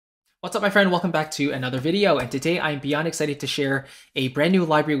What's up, my friend? Welcome back to another video, and today I'm beyond excited to share a brand new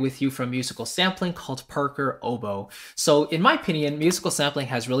library with you from musical sampling called Parker Oboe. So in my opinion, musical sampling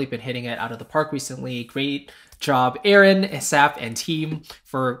has really been hitting it out of the park recently. Great job, Aaron, Sap, and team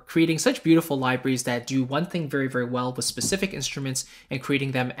for creating such beautiful libraries that do one thing very, very well with specific instruments and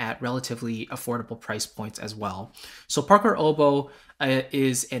creating them at relatively affordable price points as well. So Parker Oboe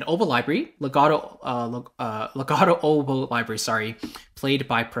is an oboe library, legato oboe library, sorry, played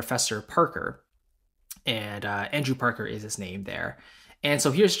by Professor Parker. And Andrew Parker is his name there. And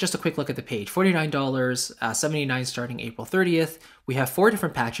so here's just a quick look at the page. $49, $79 starting April 30th. We have 4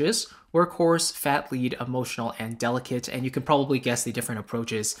 different patches: workhorse, fat lead, emotional, and delicate. And you can probably guess the different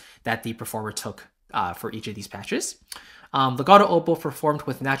approaches that the performer took for each of these patches. Legato oboe performed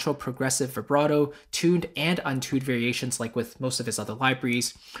with natural progressive vibrato, tuned and untuned variations like with most of his other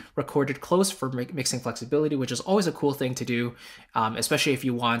libraries. Recorded close for mixing flexibility, which is always a cool thing to do, especially if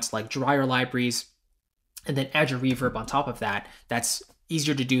you want like drier libraries and then add your reverb on top of that. That's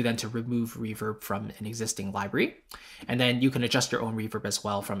easier to do than to remove reverb from an existing library. And then you can adjust your own reverb as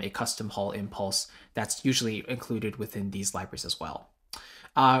well from a custom Hall impulse that's usually included within these libraries as well.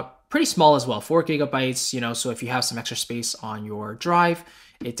 Pretty small as well, 4 gigabytes, so if you have some extra space on your drive,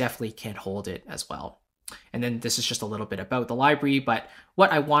 it definitely can hold it as well. And then this is just a little bit about the library, but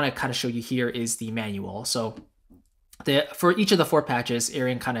what I want to kind of show you here is the manual. So for each of the 4 patches,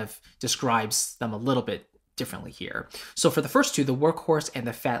 Aaron kind of describes them a little bit differently here. So for the first 2, the workhorse and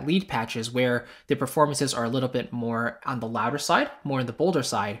the fat lead patches, where the performances are a little bit more on the louder side, more on the bolder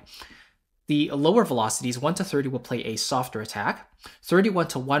side, the lower velocities, 1 to 30, will play a softer attack. 31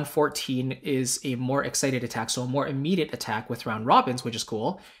 to 114 is a more excited attack, so a more immediate attack with round robins, which is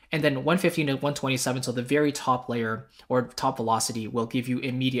cool. And then 115 to 127, so the very top layer or top velocity will give you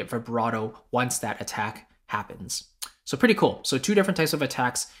immediate vibrato once that attack happens. So pretty cool. So 2 different types of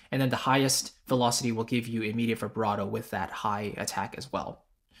attacks, and then the highest velocity will give you immediate vibrato with that high attack as well.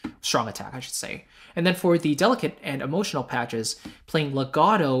 Strong attack, I should say. And then for the delicate and emotional patches, playing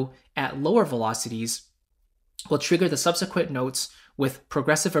legato at lower velocities will trigger the subsequent notes with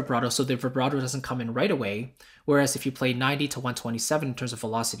progressive vibrato, so the vibrato doesn't come in right away. Whereas if you play 90 to 127 in terms of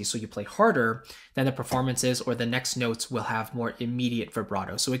velocity, so you play harder, then the performances or the next notes will have more immediate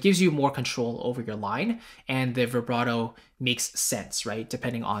vibrato. So it gives you more control over your line, and the vibrato makes sense, right?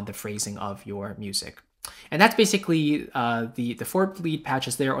 Depending on the phrasing of your music. And that's basically the 4 lead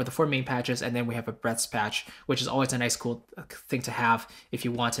patches there, or the 4 main patches, and then we have a breaths patch, which is always a nice cool thing to have if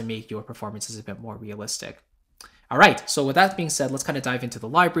you want to make your performances a bit more realistic. All right, so with that being said, let's kind of dive into the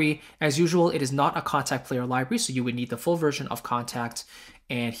library. As usual, it is not a Kontakt player library, so you would need the full version of Kontakt.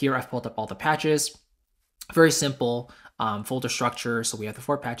 And here I've pulled up all the patches. Very simple folder structure. So we have the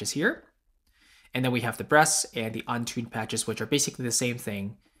 4 patches here, and then we have the breaths and the untuned patches, which are basically the same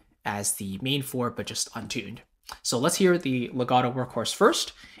thing as the main 4, but just untuned. So let's hear the legato workhorse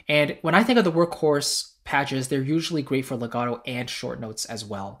first. And when I think of the workhorse patches, they're usually great for legato and short notes as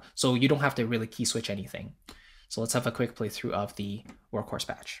well. So you don't have to really key switch anything. So let's have a quick playthrough of the workhorse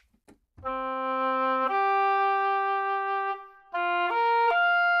patch.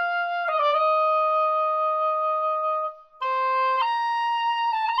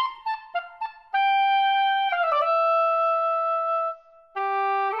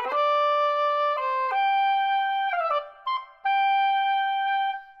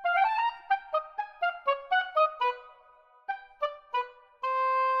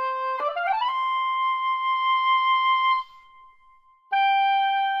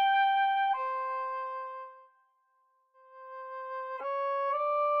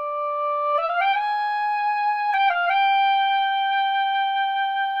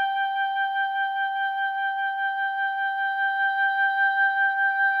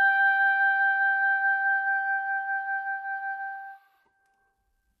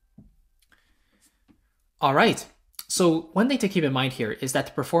 All right, so one thing to keep in mind here is that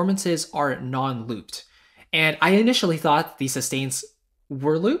the performances are non-looped. And I initially thought the sustains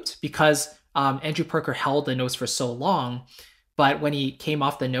were looped because Andrew Parker held the notes for so long, but when he came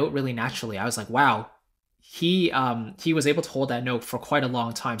off the note really naturally, I was like, wow, he was able to hold that note for quite a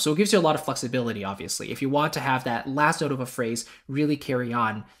long time. So it gives you a lot of flexibility, obviously. If you want to have that last note of a phrase really carry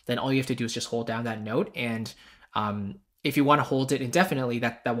on, then all you have to do is just hold down that note. And if you want to hold it indefinitely,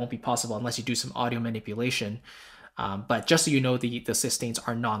 that won't be possible unless you do some audio manipulation. But just so you know, the sustains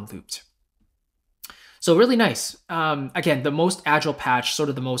are non-looped. So really nice. Again, the most agile patch, sort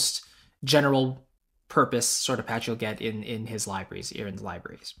of the most general purpose sort of patch you'll get in his libraries, Aaron's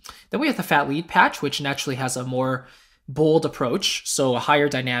libraries. Then we have the fat lead patch, which naturally has a more bold approach, so a higher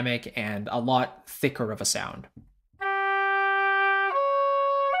dynamic and a lot thicker of a sound.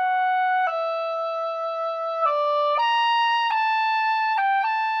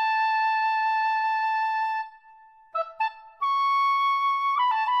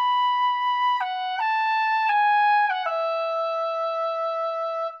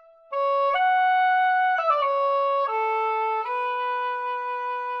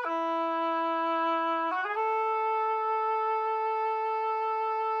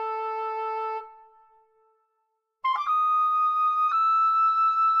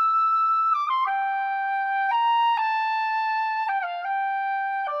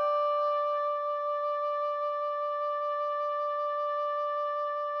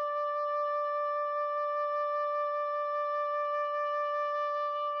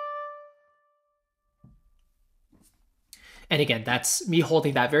 And again, that's me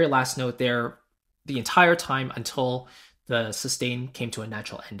holding that very last note there the entire time until the sustain came to a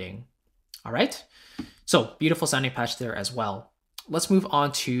natural ending. All right. So beautiful sounding patch there as well. Let's move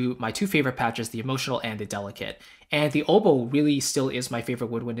on to my two favorite patches, the emotional and the delicate. And the oboe really still is my favorite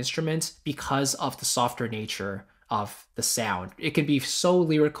woodwind instrument because of the softer nature of the sound. It can be so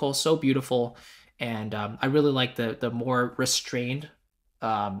lyrical, so beautiful. And I really like the more restrained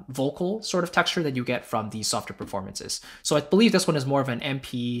vocal sort of texture that you get from these softer performances. So I believe this one is more of an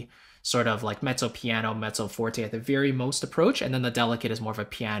MP sort of like mezzo piano, mezzo forte at the very most approach. And then the delicate is more of a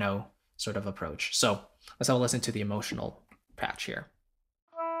piano sort of approach. So let's have a listen to the emotional patch here.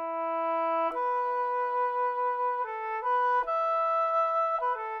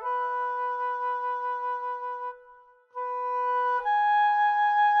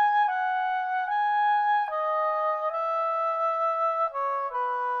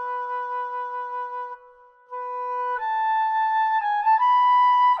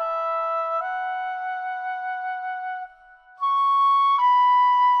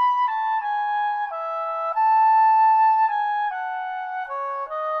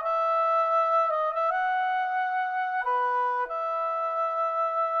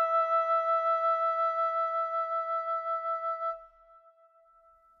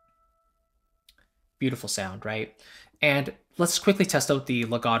 Beautiful sound, right? And let's quickly test out the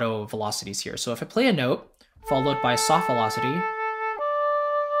legato velocities here. So if I play a note followed by a soft velocity,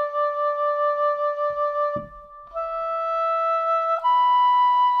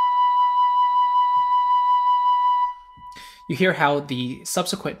 you hear how the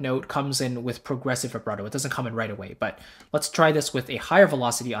subsequent note comes in with progressive vibrato. It doesn't come in right away, but let's try this with a higher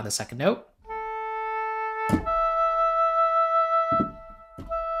velocity on the second note.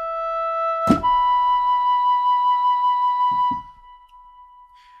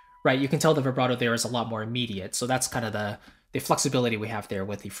 Right, you can tell the vibrato there is a lot more immediate. So that's kind of the flexibility we have there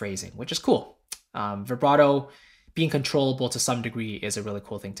with the phrasing, which is cool. Vibrato being controllable to some degree is a really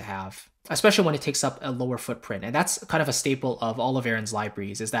cool thing to have, especially when it takes up a lower footprint. And that's kind of a staple of all of Aaron's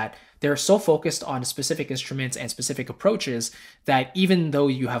libraries, is that they're so focused on specific instruments and specific approaches that even though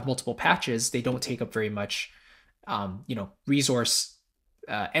you have multiple patches, they don't take up very much, resource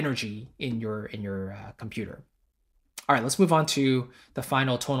energy in your computer. All right, let's move on to the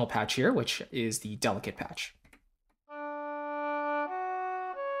final tonal patch here, which is the delicate patch.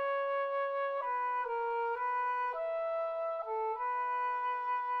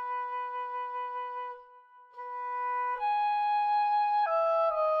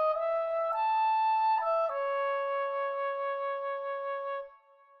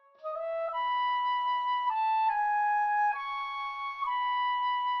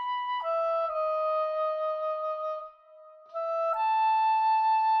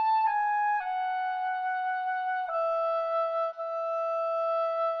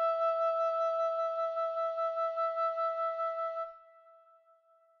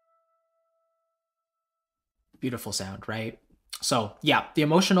 Beautiful sound, right? So yeah, the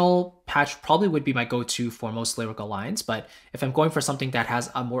emotional patch probably would be my go-to for most lyrical lines, but if I'm going for something that has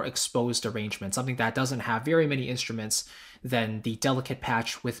a more exposed arrangement, something that doesn't have very many instruments, then the delicate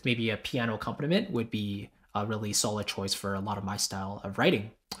patch with maybe a piano accompaniment would be a really solid choice for a lot of my style of writing.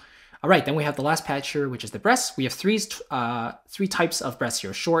 All right, then we have the last patch here, which is the breaths. We have three types of breaths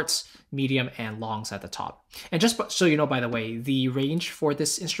here: shorts, medium, and longs at the top. And just so you know, by the way, the range for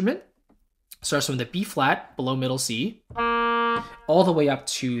this instrument starts from the B flat below middle C all the way up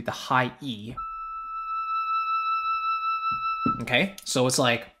to the high E. Okay, so it's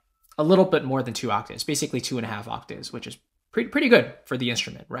like a little bit more than 2 octaves, basically 2.5 octaves, which is pretty good for the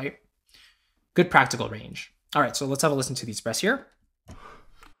instrument, right? Good practical range. All right, so let's have a listen to these breaths here.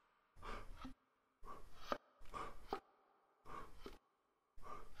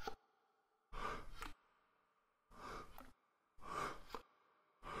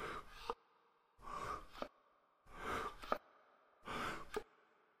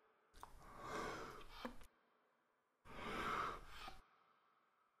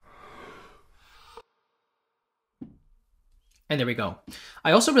 And there we go.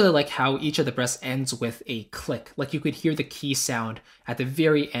 I also really like how each of the breaths ends with a click. Like you could hear the key sound at the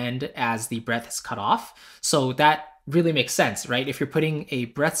very end as the breath is cut off. So that really makes sense, right? If you're putting a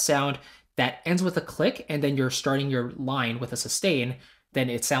breath sound that ends with a click and then you're starting your line with a sustain, then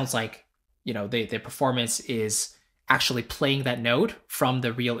it sounds like, the performance is actually playing that note from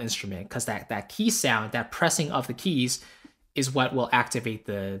the real instrument, because that key sound, that pressing of the keys is what will activate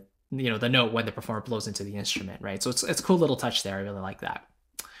the note when the performer blows into the instrument, right? So it's a cool little touch there. I really like that.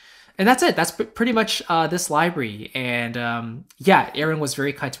 And that's it. That's pretty much this library. And yeah, Aaron was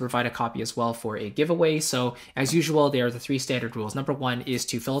very kind to provide a copy as well for a giveaway. So as usual, there are the 3 standard rules. Number 1 is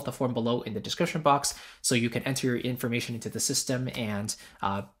to fill out the form below in the description box so you can enter your information into the system and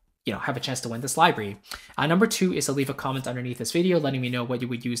have a chance to win this library. Number 2 is to leave a comment underneath this video letting me know what you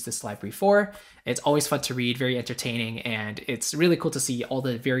would use this library for. It's always fun to read, very entertaining, and it's really cool to see all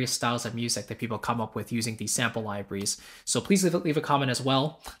the various styles of music that people come up with using these sample libraries. So please leave a comment as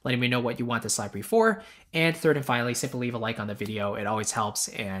well, letting me know what you want this library for. And third and finally, simply leave a like on the video. It always helps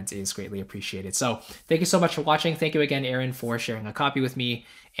and is greatly appreciated. So thank you so much for watching. Thank you again, Aaron, for sharing a copy with me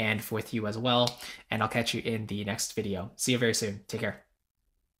and with you as well. And I'll catch you in the next video. See you very soon. Take care.